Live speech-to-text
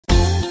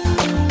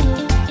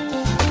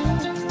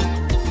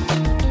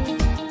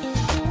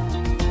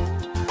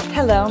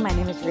Hello, my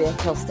name is Rya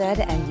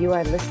Kihlstedt, and you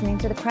are listening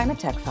to the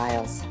Primatech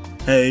Files.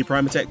 Hey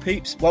Primatech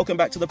peeps, welcome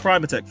back to the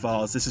Primatech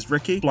Files. This is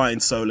Ricky,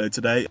 flying solo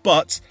today,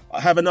 but I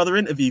have another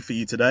interview for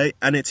you today,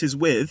 and it is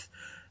with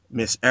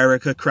Miss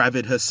Erica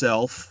Kravid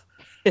herself,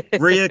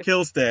 Rya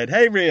Kihlstedt.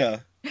 Hey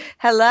Rya.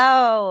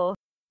 Hello.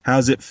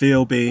 How's it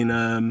feel being,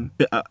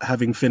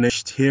 having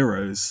finished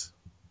Heroes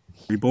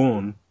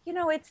Reborn? You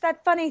know, it's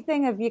that funny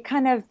thing of you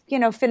kind of,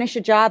 finish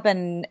a job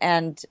and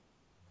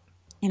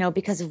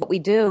because of what we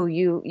do,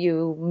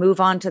 you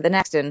move on to the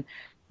next, and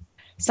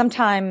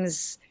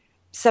sometimes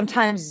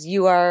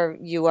you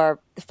are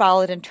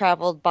followed and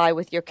traveled by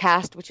with your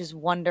cast, which is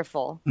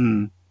wonderful.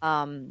 And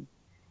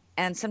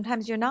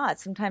sometimes you're not.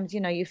 Sometimes,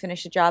 you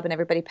finish a job and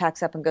everybody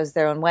packs up and goes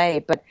their own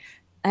way. But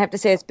I have to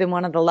say, it's been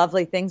one of the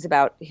lovely things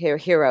about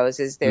Heroes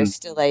is there's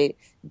still a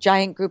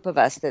giant group of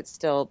us that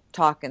still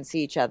talk and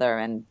see each other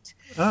and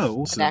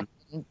awesome.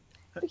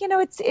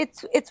 Connect.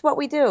 It's what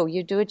we do.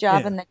 You do a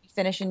job and then you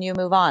finish and you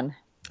move on.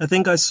 I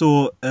think I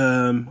saw,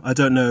 I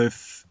don't know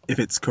if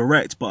it's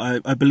correct,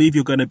 but I believe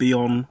you're going to be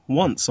on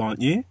once, aren't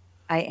you?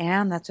 I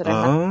am. That's what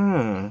I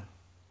meant.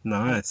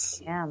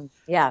 Nice. I am.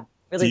 Yeah,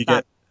 really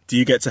fun. Do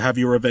you get to have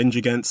your revenge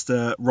against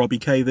Robbie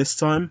Kay this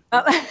time?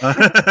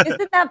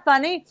 Isn't that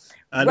funny?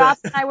 Rob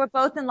and I were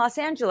both in Los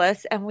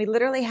Angeles, and we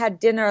literally had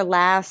dinner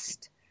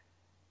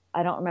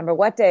I don't remember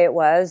what day it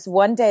was,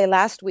 one day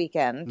last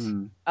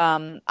weekend.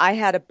 I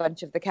had a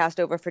bunch of the cast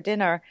over for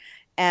dinner,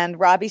 and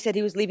Robbie said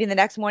he was leaving the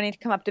next morning to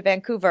come up to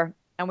Vancouver.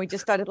 And we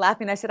just started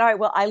laughing. I said, all right,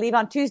 well, I leave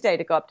on Tuesday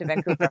to go up to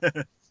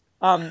Vancouver.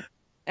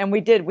 And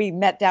we did. We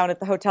met down at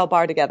the hotel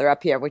bar together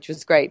up here, which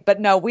was great. But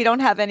no, we don't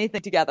have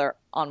anything together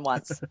on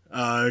once.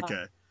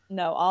 Okay.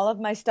 No, all of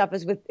my stuff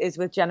is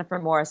with Jennifer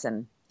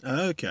Morrison.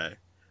 Okay.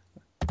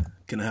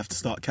 Gonna have to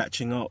start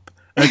catching up.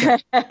 Okay.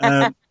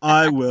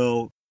 I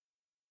will.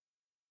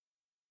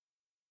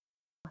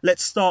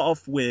 Let's start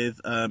off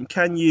with,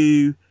 can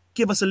you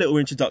give us a little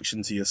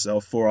introduction to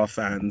yourself for our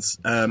fans?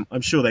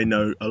 I'm sure they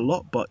know a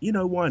lot, but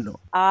why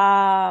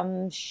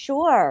not?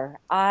 Sure.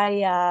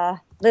 I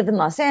live in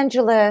Los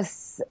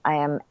Angeles. I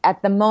am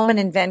at the moment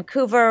in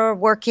Vancouver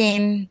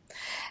working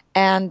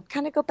and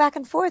kind of go back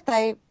and forth.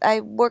 I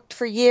worked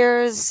for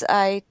years.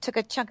 I took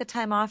a chunk of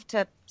time off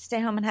to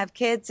stay home and have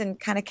kids and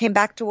kind of came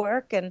back to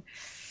work and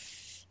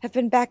have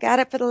been back at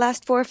it for the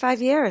last 4 or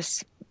 5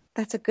 years.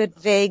 That's a good,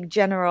 vague,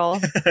 general.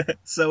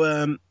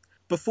 So,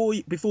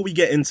 before we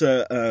get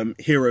into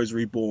Heroes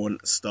Reborn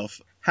stuff,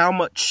 how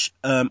much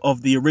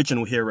of the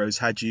original Heroes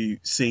had you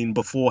seen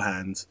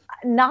beforehand?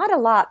 Not a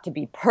lot, to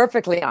be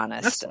perfectly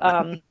honest.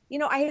 I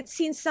had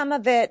seen some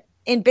of it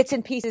in bits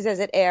and pieces as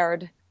it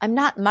aired. I'm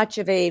not much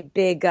of a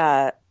big,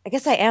 I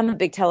guess I am a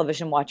big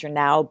television watcher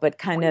now, but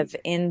kind of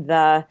in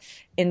the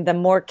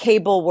more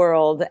cable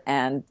world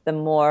and the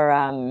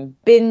more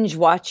binge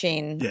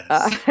watching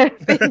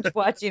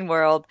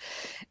world.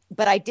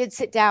 But I did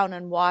sit down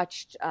and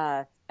watched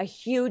a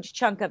huge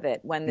chunk of it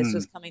when this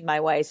was coming my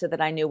way, so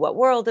that I knew what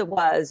world it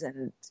was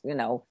and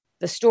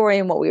the story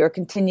and what we were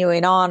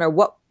continuing on, or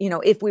what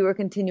if we were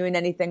continuing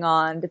anything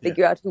on, to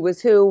figure out who was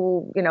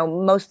who.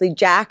 Mostly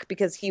Jack,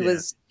 because he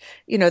was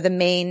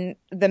the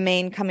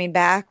main coming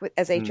back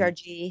as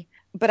HRG.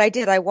 But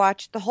I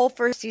watched the whole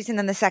first season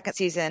and the second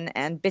season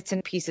and bits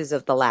and pieces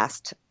of the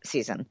last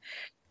season.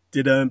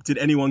 Did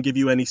anyone give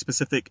you any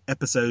specific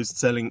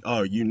episodes telling,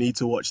 oh, you need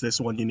to watch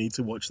this one, you need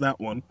to watch that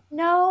one?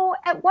 No.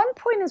 At one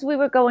point as we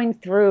were going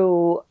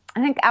through,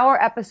 I think our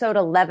episode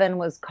 11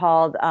 was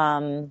called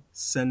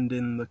Send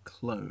in the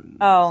Clone.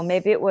 Oh,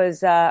 maybe it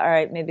was all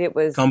right, maybe it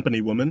was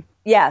Company Woman.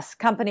 Yes,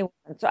 Company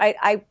Woman. So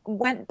I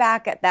went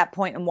back at that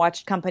point and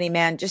watched Company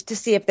Man just to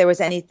see if there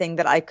was anything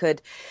that I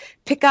could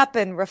pick up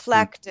and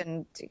reflect.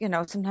 And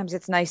sometimes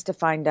it's nice to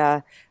find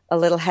a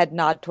little head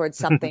nod towards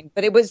something.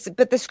 But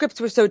the scripts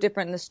were so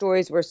different and the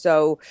stories were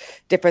so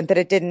different that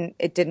it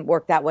didn't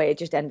work that way. It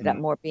just ended up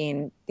more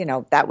being,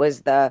 that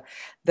was the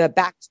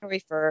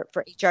backstory for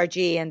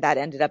HRG, and that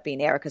ended up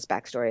being Erica's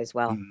backstory as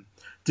well.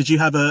 Did you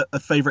have a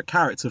favorite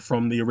character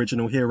from the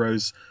original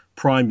Heroes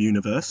Prime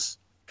universe?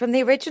 From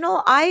the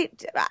original, I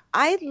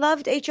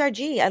loved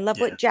HRG. I love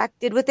what Jack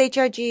did with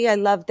HRG. I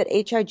love that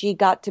HRG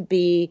got to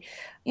be,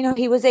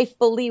 he was a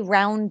fully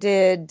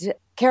rounded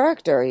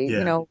character,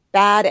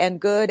 bad and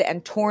good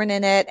and torn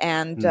in it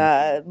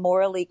and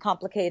morally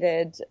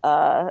complicated.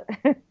 I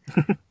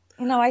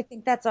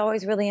think that's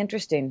always really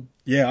interesting.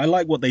 Yeah, I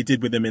like what they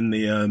did with him in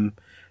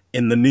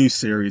the new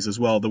series as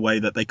well. The way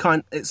that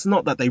it's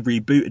not that they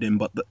rebooted him,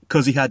 but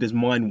because he had his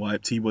mind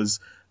wiped, he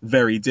was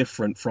very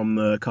different from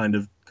the kind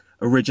of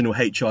original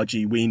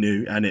HRG we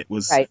knew, and it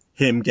was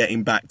him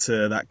getting back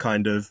to that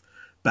kind of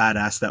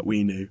badass that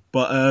we knew.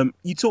 But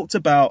you talked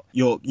about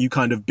you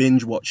kind of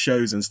binge watch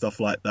shows and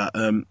stuff like that.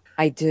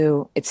 I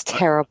do. It's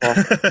terrible.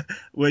 Are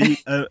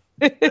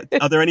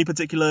there any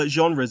particular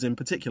genres in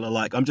particular?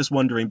 Like, I'm just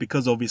wondering,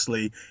 because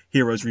obviously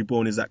Heroes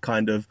Reborn is that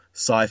kind of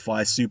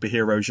sci-fi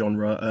superhero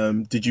genre.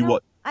 Did you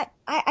watch?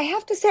 I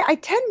have to say, I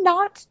tend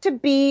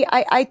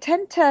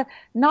to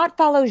not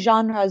follow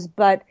genres,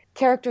 but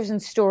characters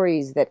and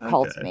stories that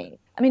call to me.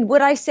 I mean,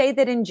 would I say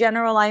that in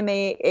general I'm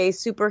a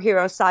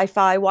superhero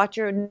sci-fi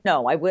watcher?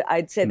 No,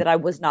 I'd say that I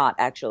was not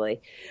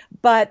actually.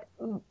 But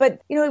it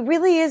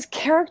really is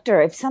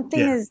character. If something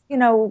Yeah. is,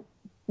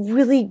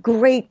 really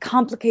great,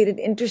 complicated,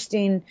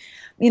 interesting,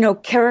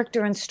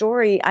 character and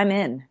story, I'm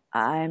in.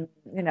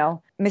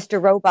 Mr.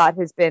 Robot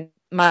has been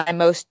my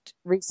most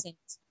recent,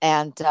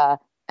 and I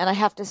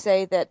have to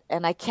say that,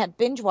 and I can't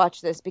binge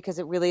watch this because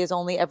it really is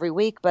only every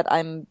week, but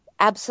I'm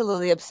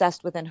absolutely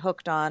obsessed with and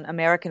hooked on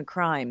American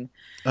Crime,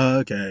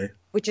 Okay.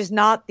 which is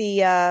not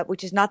the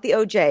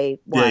OJ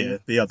Yeah, one. yeah,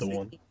 the other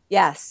one.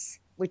 Yes,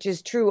 which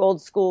is true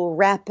old school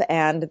rep,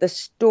 and the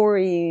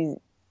stories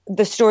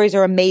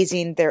are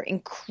amazing. They're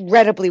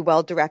incredibly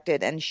well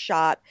directed and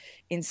shot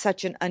in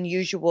such an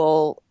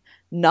unusual,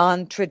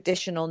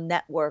 non-traditional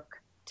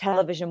network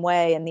television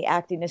way, and the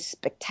acting is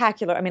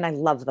spectacular. I mean, I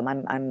love them.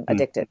 I'm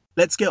addicted.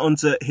 Let's get on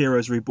to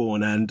Heroes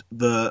Reborn and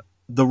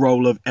the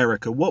role of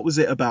Erica. What was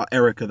it about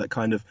Erica that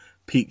kind of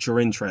piqued your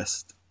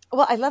interest?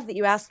 Well, I love that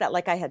you asked that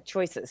like I had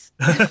choices.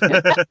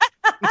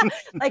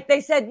 Like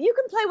they said, you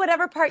can play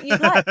whatever part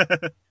you'd like,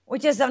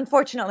 which is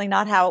unfortunately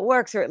not how it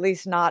works, or at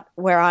least not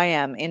where I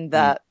am in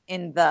the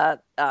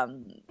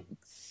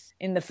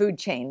food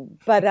chain.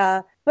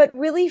 But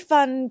really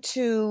fun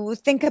to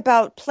think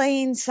about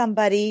playing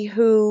somebody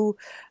who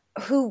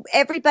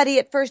everybody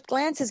at first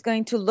glance is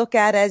going to look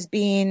at as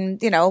being,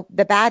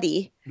 the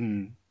baddie,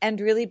 and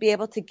really be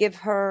able to give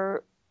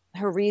her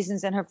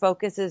reasons and her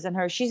focuses,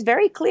 and she's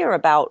very clear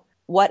about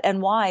what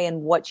and why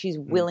and what she's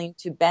willing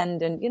to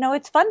bend. And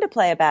it's fun to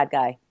play a bad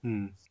guy.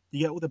 You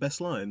get all the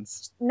best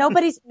lines.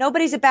 Nobody's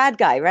a bad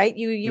guy, right?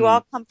 You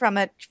all come from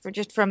it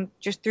just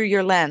through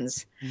your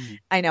lens.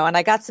 I know, and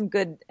I got some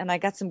good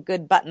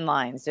button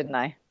lines, didn't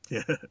I?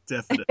 Yeah,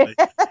 definitely.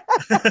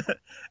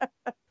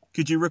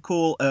 Could you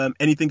recall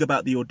anything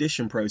about the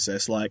audition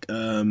process? Like,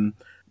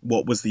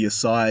 what was the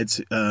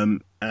asides?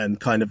 And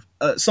kind of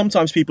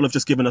sometimes people have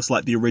just given us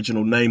like the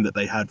original name that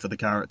they had for the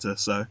character.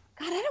 So God,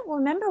 I don't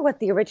remember what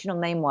the original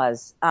name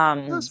was.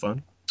 that's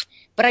fun.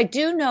 But I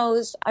do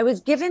know I was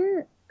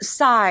given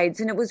sides,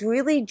 and it was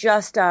really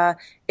just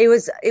it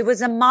was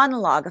a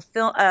monologue,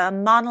 a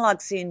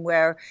monologue scene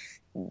where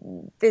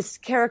this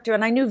character,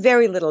 and I knew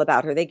very little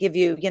about her. They give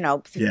you,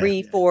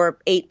 3, 4,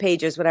 8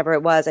 pages, whatever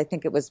it was. I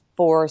think it was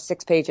 4 or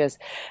 6 pages.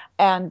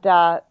 And,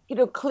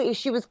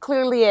 she was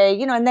clearly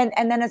and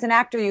then as an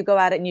actor, you go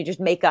at it and you just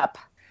make up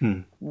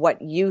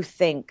what you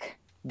think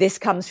this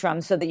comes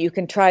from, so that you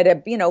can try to,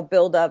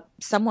 build up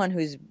someone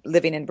who's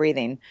living and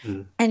breathing.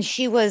 And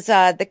she was,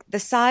 the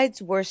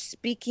sides were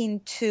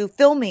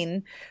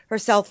filming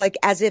herself like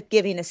as if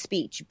giving a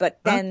speech, but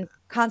then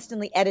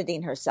constantly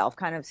editing herself,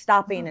 kind of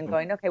stopping and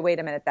going, okay, wait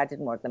a minute, that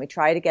didn't work. Let me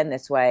try it again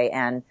this way.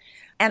 And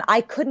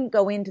I couldn't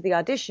go into the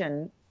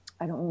audition.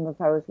 I don't remember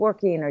if I was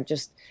working or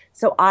just,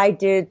 so I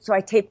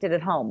taped it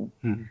at home.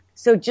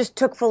 So just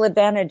took full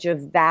advantage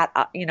of that,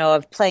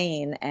 of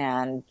playing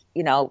and,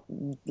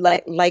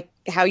 like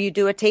how you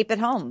do a tape at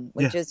home,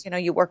 which is,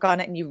 you work on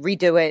it and you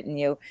redo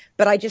it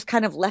but I just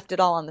kind of left it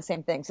all on the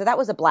same thing. So that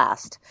was a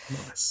blast.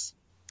 Nice.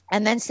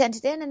 And then sent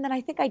it in, and then I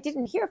think I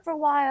didn't hear for a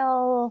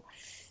while.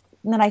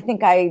 And then I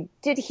think I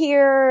did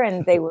hear,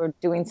 and they were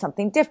doing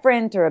something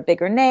different or a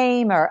bigger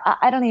name, or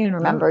I don't even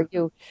remember.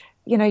 You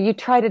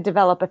try to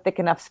develop a thick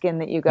enough skin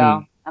that you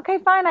go, okay,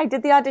 fine, I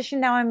did the audition.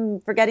 Now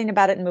I'm forgetting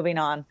about it and moving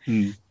on.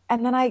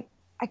 And then I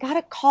got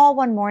a call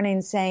one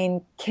morning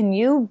saying, can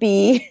you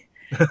be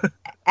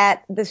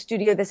at the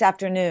studio this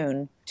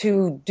afternoon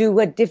to do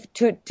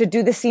to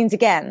do the scenes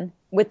again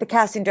with the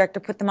casting director,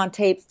 put them on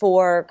tape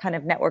for kind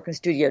of network and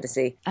studio to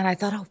see. And I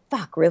thought, oh,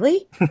 fuck,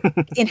 really?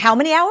 In how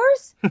many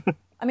hours?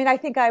 I mean, I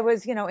think I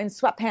was, in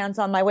sweatpants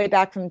on my way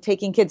back from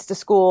taking kids to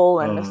school,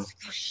 and oh,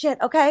 shit,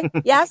 okay,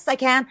 yes, I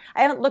can.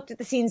 I haven't looked at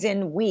the scenes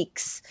in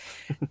weeks,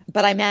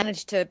 but I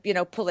managed to,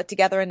 pull it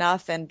together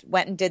enough and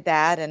went and did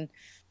that. And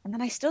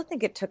then I still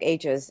think it took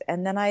ages.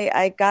 And then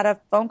I got a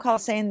phone call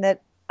saying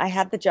that I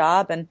had the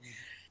job. And,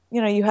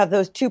 you have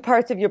those two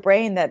parts of your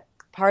brain that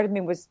part of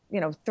me was,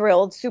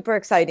 thrilled, super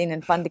exciting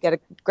and fun to get a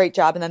great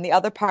job. And then the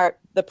other part,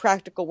 the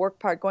practical work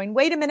part, going,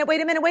 wait a minute.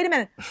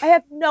 I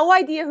have no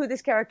idea who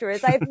this character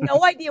is. I have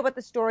no idea what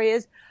the story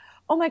is.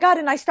 Oh my God.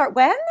 And I start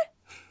when?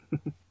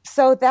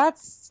 So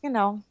that's,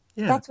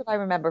 that's what I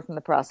remember from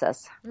the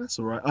process. That's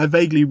all right. I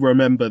vaguely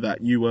remember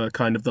that you were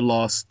kind of the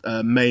last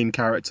main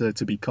character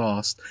to be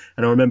cast.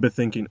 And I remember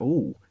thinking,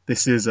 oh,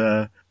 this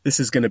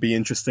is going to be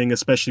interesting,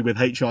 especially with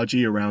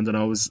HRG around.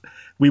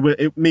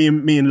 And me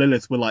and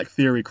Lilith were like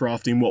theory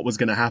crafting what was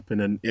going to happen,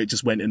 and it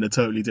just went in a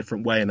totally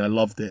different way, and I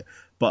loved it.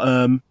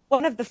 But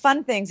one of the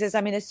fun things is,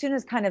 as soon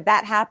as kind of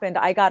that happened,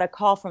 I got a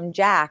call from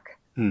Jack,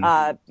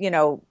 right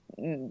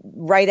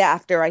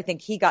after I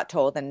think he got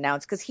told and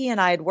announced, because he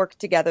and I had worked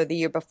together the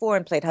year before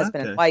and played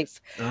husband and wife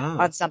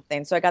on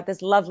something. So I got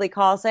this lovely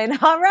call saying,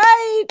 all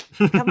right,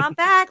 come on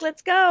back,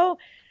 let's go,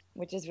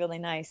 which is really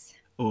nice.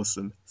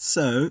 Awesome.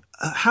 So,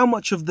 how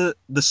much of the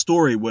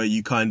story were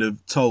you kind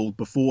of told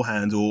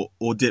beforehand, or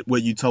were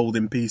you told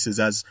in pieces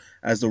as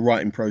the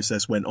writing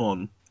process went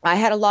on? I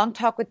had a long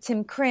talk with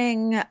Tim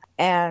Kring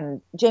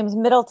and James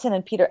Middleton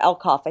and Peter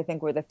Elkoff, I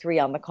think were the three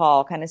on the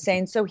call, kind of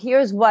saying, so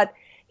here's what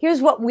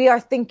we are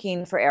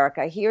thinking for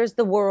Erica. Here's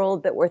the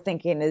world that we're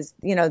thinking is,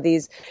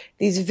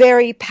 these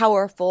very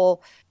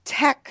powerful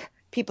tech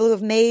people who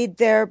have made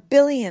their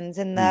billions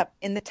in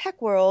the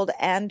tech world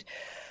and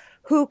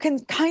who can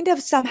kind of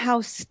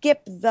somehow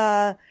skip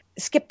the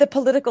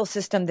political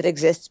system that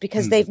exists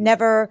because they've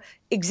never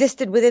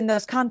existed within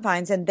those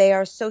confines, and they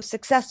are so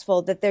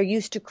successful that they're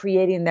used to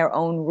creating their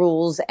own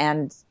rules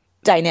and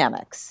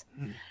dynamics.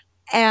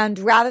 And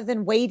rather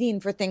than waiting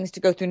for things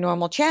to go through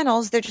normal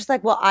channels, they're just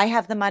like, well, I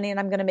have the money and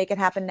I'm going to make it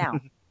happen now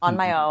on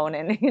my own.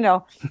 And,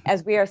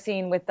 as we are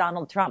seeing with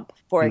Donald Trump,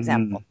 for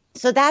example.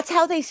 So that's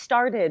how they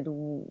started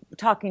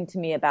talking to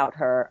me about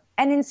her.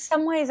 And in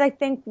some ways, I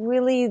think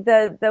really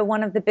the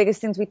one of the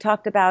biggest things we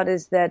talked about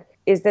is that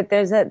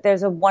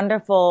there's a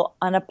wonderful,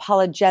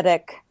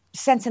 unapologetic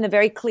sense and a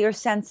very clear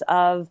sense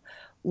of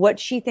what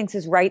she thinks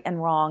is right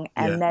and wrong,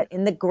 and that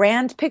in the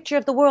grand picture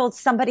of the world,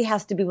 somebody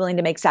has to be willing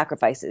to make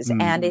sacrifices.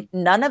 And if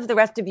none of the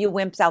rest of you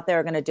wimps out there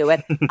are going to do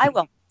it, I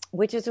will,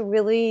 which is a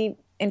really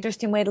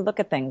interesting way to look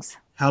at things.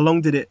 How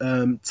long did it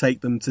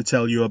take them to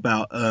tell you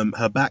about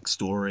her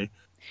backstory?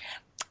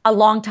 A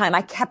long time.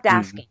 I kept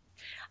asking.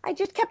 I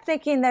just kept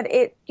thinking that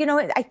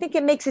I think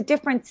it makes a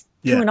difference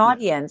to an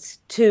audience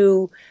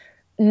to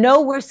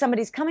know where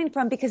somebody's coming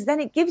from, because then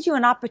it gives you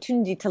an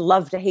opportunity to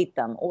love to hate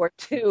them, or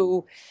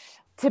to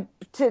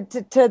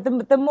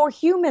the more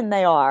human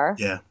they are,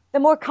 the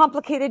more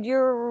complicated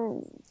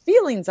your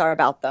feelings are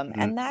about them.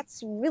 And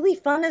that's really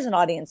fun as an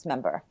audience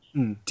member.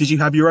 Did you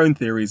have your own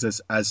theories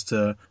as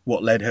to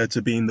what led her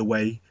to being the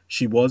way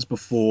she was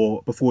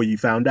before you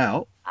found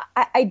out?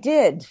 I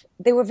did.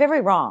 They were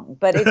very wrong,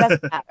 but it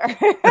doesn't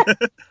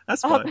matter.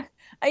 That's fine.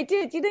 I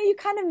did. You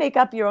kind of make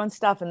up your own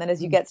stuff, and then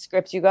as you get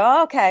scripts, you go,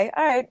 oh, okay,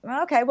 all right,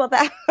 okay, well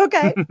that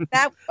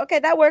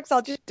works.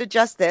 I'll just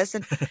adjust this.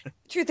 And the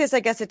truth is, I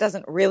guess it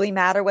doesn't really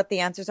matter what the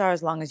answers are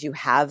as long as you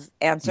have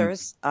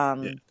answers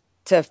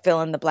to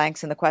fill in the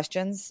blanks in the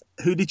questions.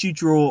 Who did you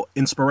draw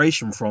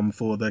inspiration from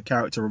for the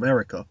character of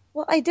Erica?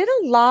 Well, I did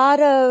a lot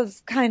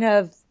of kind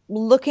of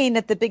looking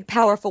at the big,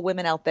 powerful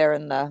women out there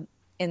in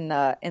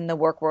the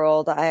work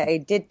world. I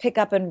did pick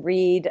up and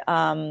read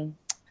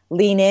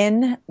Lean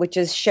In, which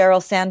is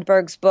Sheryl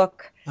Sandberg's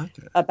book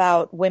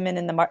about women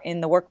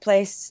in the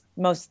workplace,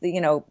 mostly,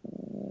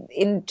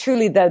 in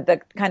truly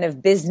the kind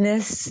of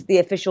business, the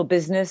official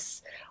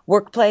business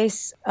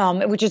workplace,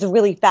 which is a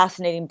really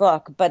fascinating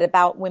book, but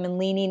about women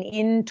leaning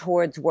in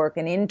towards work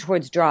and in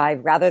towards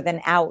drive rather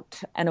than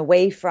out and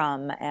away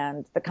from,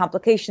 and the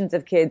complications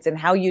of kids and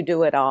how you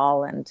do it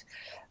all. And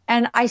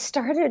I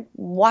started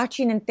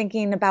watching and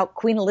thinking about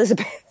Queen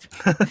Elizabeth,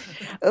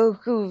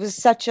 who was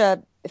such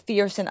a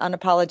fierce and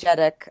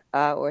unapologetic,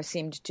 or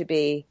seemed to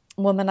be,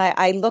 woman.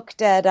 I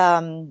looked at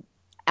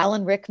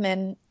Alan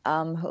Rickman,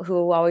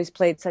 who always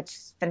played such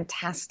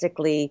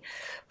fantastically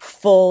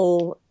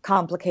full,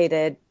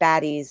 complicated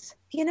baddies.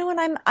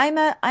 And I'm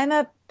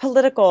a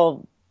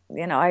political.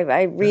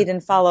 I read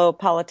and follow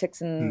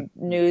politics and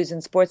news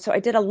and sports. So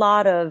I did a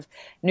lot of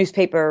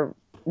newspaper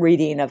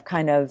reading of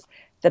kind of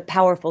the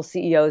powerful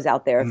CEOs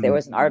out there. If there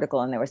was an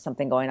article and there was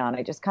something going on,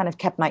 I just kind of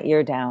kept my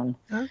ear down.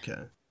 Okay.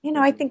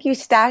 I think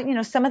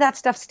some of that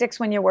stuff sticks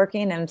when you're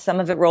working, and some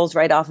of it rolls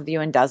right off of you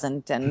and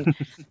doesn't. And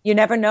you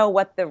never know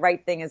what the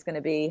right thing is going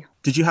to be.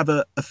 Did you have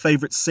a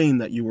favorite scene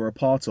that you were a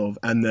part of,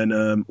 and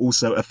then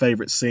also a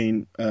favorite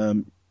scene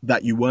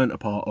that you weren't a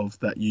part of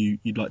that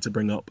you'd like to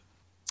bring up?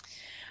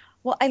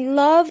 Well,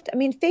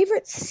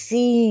 favorite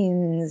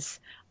scenes.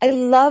 I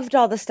loved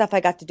all the stuff I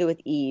got to do with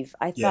Eve.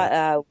 I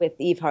thought with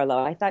Eve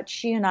Harlow, I thought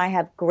she and I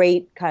have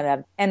great kind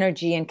of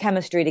energy and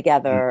chemistry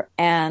together,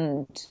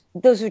 and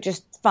those were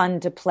just fun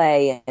to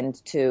play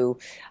into.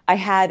 I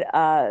had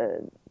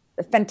a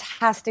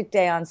fantastic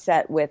day on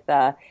set with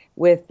Greg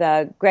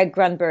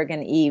Grunberg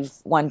and Eve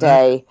one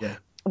day.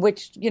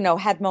 Which,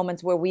 had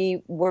moments where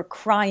we were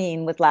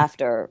crying with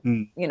laughter,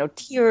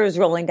 tears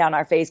rolling down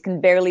our face, can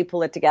barely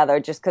pull it together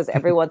just because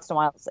every once in a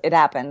while it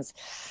happens.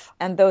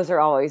 And those are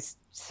always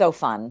so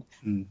fun.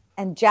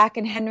 And Jack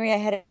and Henry, I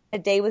had a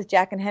day with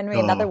Jack and Henry,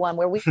 another one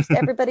where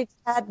everybody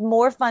had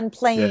more fun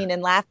playing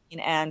and laughing,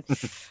 and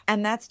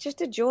that's just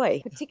a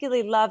joy.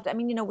 Particularly loved.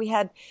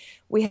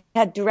 We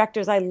had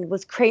directors. I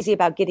was crazy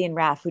about Gideon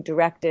Raff, who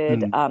directed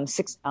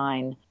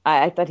 6ix9ine.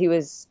 I thought he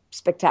was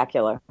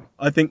spectacular.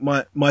 I think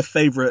my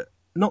favorite,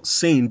 not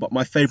scene, but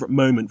my favorite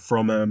moment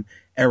from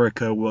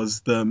Erica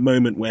was the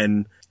moment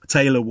when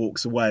Taylor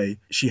walks away.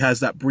 She has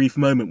that brief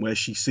moment where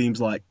she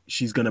seems like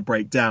she's going to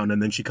break down,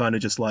 and then she kind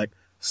of just like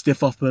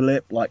stiff upper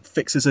lip, like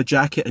fixes her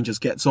jacket and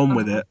just gets on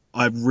with it.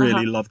 I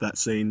really love that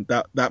scene.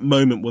 That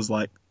moment was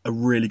like a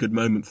really good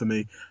moment for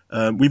me.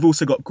 We've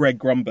also got Greg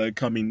Grunberg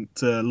coming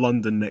to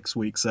London next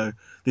week, so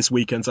this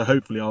weekend. So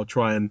hopefully I'll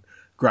try and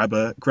grab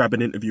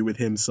an interview with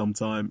him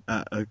sometime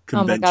at a convention.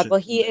 Oh my God! Well,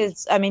 he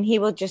is.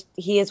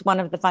 He is one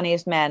of the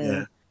funniest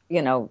men.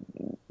 He'll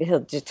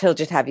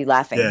just have you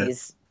laughing.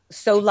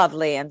 so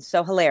lovely and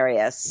so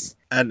hilarious.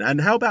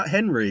 And how about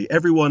Henry?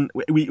 Everyone,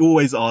 we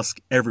always ask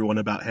everyone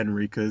about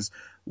Henry because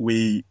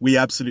we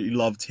absolutely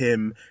loved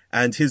him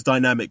and his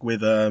dynamic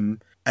with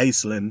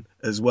Aislinn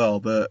as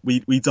well.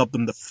 We dubbed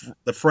them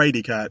the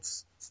Frady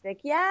Cats.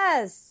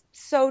 Yes,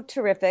 so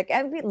terrific.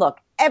 And look,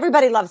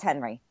 everybody loves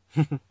Henry.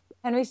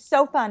 Henry's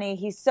so funny.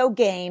 He's so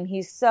game.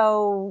 He's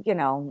so,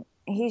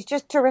 he's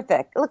just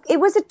terrific. Look, it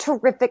was a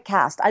terrific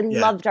cast. I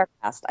loved our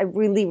cast. I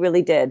really,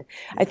 really did.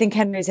 I think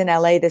Henry's in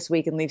LA this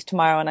week and leaves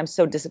tomorrow, and I'm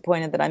so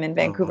disappointed that I'm in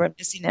Vancouver and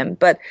missing him.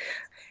 But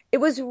it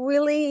was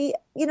really,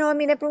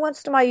 every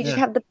once in a while you just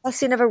have the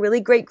blessing of a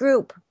really great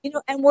group,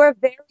 and we're a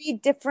very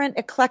different,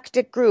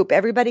 eclectic group.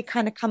 Everybody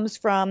kind of comes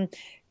from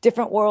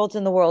different worlds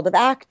in the world of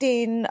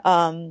acting.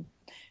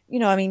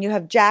 You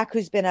have Jack,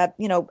 who's been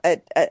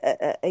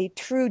a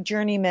true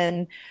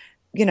journeyman,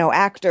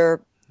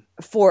 actor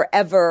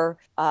forever.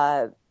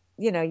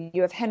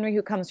 You have Henry,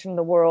 who comes from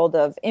the world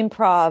of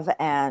improv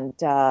and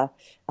a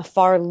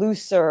far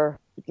looser,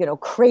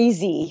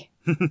 crazy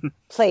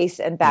place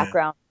and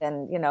background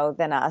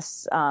than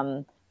us.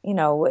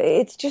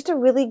 It's just a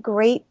really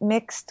great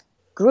mixed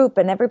group,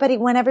 and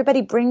when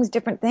everybody brings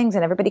different things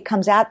and everybody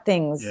comes at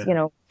things,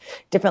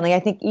 differently. I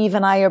think Eve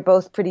and I are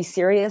both pretty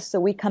serious, so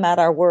we come at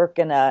our work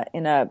in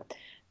a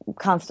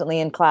constantly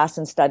in class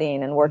and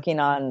studying and working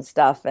on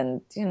stuff,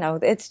 and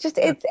it's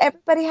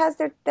everybody has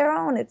their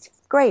own. It's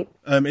great.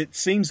 It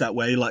seems that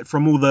way, like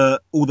from all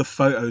the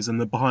photos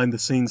and the behind the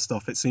scenes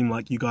stuff. It seemed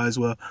like you guys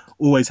were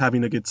always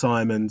having a good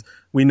time, and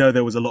we know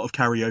there was a lot of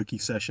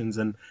karaoke sessions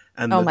and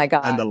oh my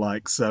God, and the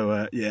like.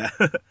 So yeah.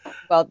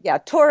 Well, yeah,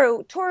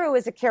 Toru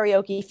is a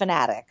karaoke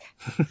fanatic.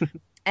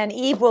 And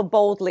Eve will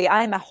boldly.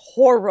 I'm a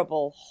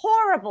horrible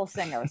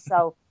singer,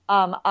 so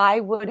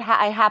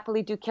I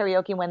happily do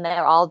karaoke when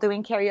they're all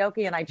doing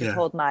karaoke, and I just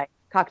hold my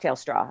cocktail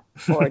straw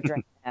for a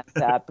drink and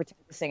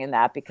pretend to sing in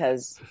that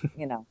because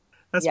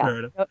that's fair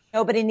enough.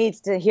 Nobody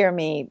needs to hear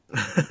me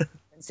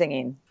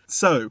singing.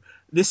 So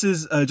this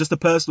is just a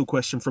personal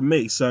question from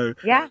me. So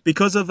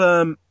because of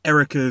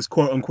Erica's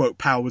quote unquote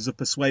powers of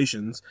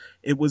persuasions,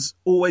 it was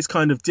always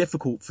kind of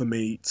difficult for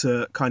me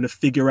to kind of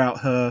figure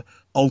out her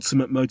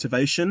ultimate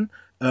motivation.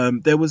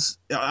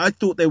 I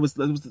thought there was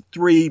the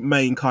three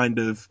main kind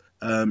of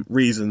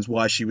reasons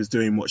why she was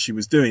doing what she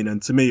was doing,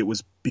 and to me it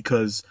was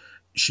because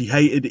she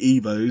hated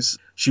Evos,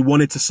 she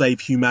wanted to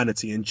save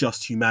humanity and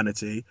just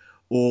humanity,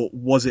 or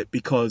was it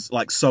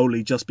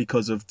solely just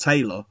because of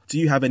Taylor? Do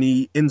you have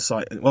any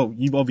insight? Well,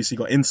 you've obviously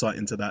got insight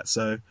into that,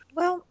 so.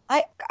 Well,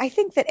 I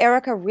think that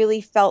Erica really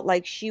felt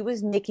like she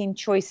was making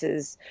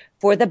choices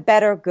for the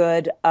better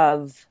good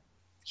of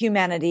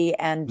humanity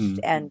and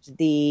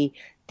the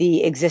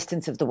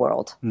existence of the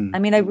world. I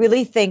mean, I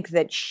really think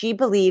that she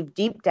believed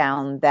deep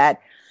down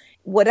that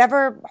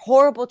whatever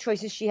horrible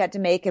choices she had to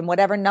make and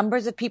whatever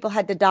numbers of people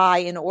had to die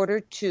in order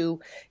to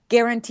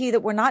guarantee that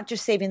we're not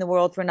just saving the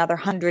world for another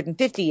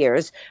 150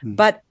 years,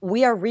 but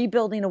we are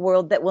rebuilding a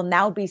world that will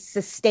now be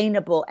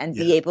sustainable and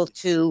be able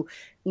to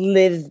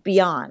live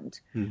beyond.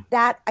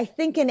 That, I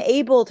think,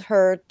 enabled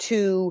her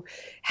to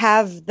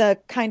have the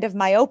kind of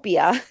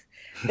myopia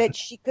that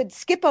she could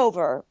skip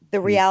over the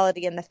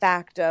reality and the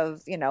fact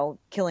of,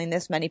 killing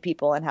this many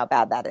people and how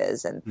bad that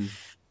is. And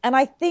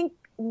I think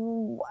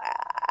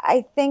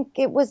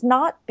it was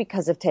not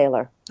because of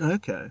Taylor.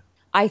 Okay.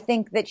 I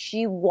think that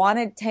she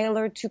wanted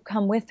Taylor to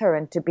come with her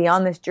and to be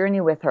on this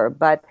journey with her.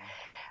 But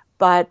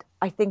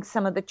I think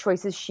some of the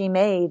choices she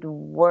made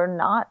were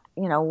not,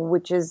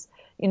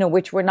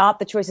 which were not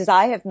the choices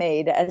I have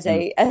made as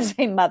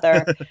a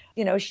mother.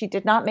 She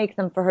did not make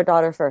them for her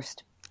daughter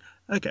first.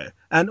 Okay.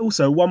 And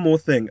also one more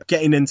thing,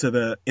 getting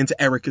into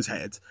Erica's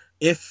head.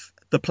 If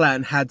the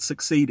plan had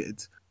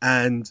succeeded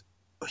and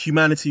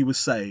humanity was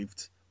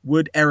saved,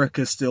 would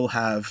Erica still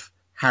have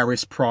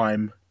Harris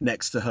Prime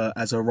next to her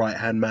as her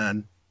right-hand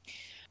man?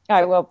 All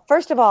right. Well,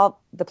 first of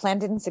all, the plan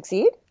didn't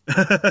succeed.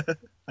 I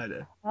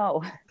know.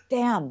 Oh,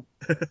 damn.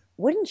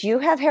 Wouldn't you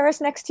have Harris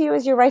next to you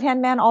as your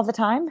right-hand man all the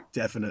time?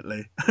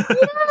 Definitely.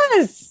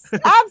 Yes,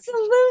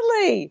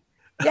 absolutely.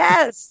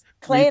 Yes.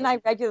 Clay and I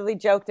regularly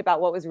joked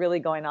about what was really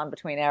going on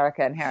between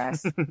Erica and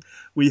Harris.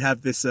 We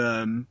have this,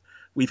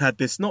 we've had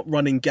this not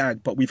running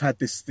gag, but we've had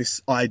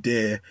this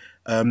idea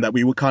that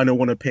we would kind of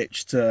want to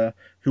pitch to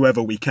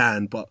whoever we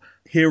can. But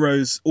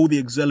Heroes, all the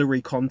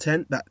auxiliary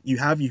content that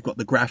you've got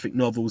the graphic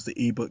novels, the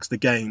ebooks, the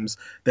games.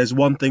 There's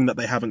one thing that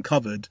they haven't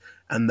covered,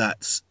 and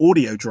that's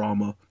audio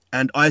drama.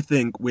 And I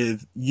think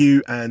with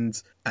you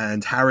and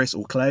Harris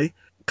or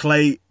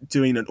Clay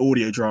doing an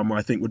audio drama,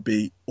 I think would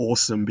be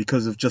awesome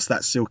because of just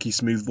that silky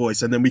smooth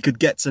voice, and then we could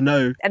get to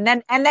know. And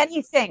then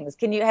he sings.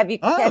 Have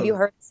you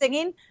heard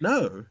singing?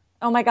 No.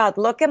 Oh my God,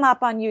 look him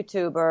up on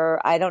YouTube, or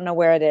I don't know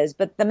where it is,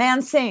 but the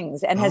man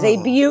sings and has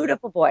a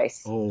beautiful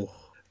voice. Oh,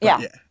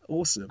 yeah,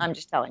 awesome. I'm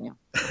just telling you.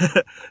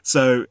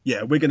 So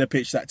yeah, we're gonna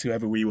pitch that to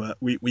whoever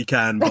we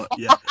can, but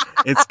yeah,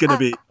 it's gonna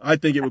be. I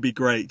think it would be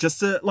great, just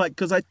to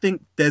because I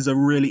think there's a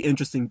really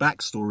interesting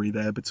backstory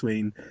there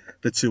between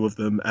the two of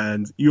them,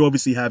 and you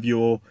obviously have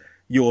your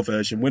your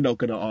version. We're not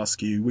going to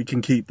ask you. We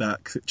can keep that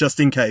just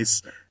in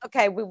case.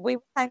 Okay, we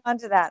hang on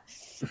to that.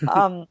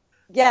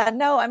 Yeah,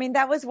 no, I mean,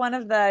 that was one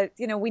of the,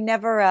 we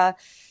never,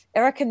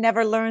 Erica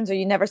never learns, or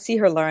you never see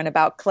her learn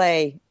about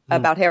Clay,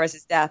 about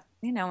Harris's death,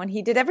 and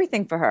he did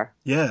everything for her.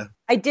 Yeah.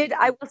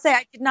 I will say,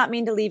 I did not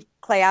mean to leave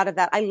Clay out of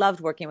that. I loved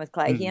working with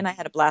Clay. He and I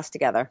had a blast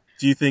together.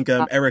 Do you think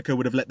Erica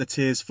would have let the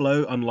tears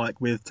flow, unlike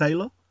with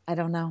Taylor? I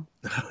don't know.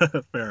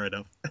 Fair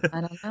enough.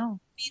 I don't know.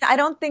 I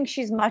don't think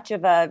she's not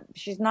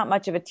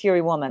much of a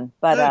teary woman,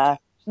 but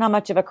she's not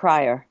much of a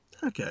crier.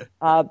 Okay.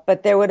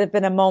 But there would have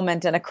been a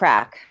moment and a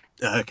crack.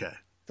 Okay.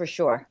 For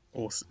sure.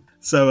 Awesome.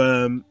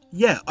 So,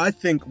 I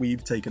think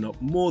we've taken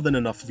up more than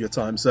enough of your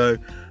time. So,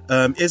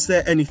 is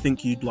there anything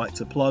you'd like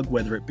to plug,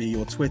 whether it be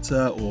your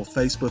Twitter or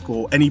Facebook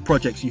or any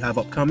projects you have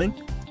upcoming?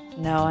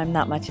 No, I'm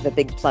not much of a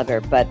big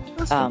plugger, but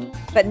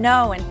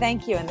no, and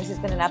thank you. And this has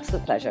been an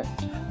absolute pleasure.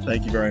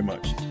 Thank you very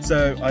much.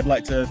 So I'd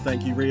like to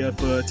thank you, Rya,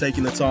 for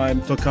taking the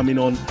time, for coming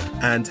on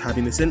and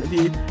having this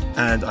interview.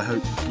 And I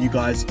hope you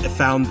guys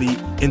found the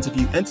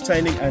interview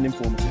entertaining and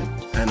informative.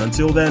 And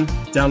until then,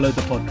 download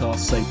the podcast,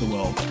 save the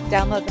world.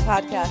 Download the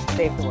podcast,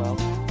 save the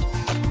world.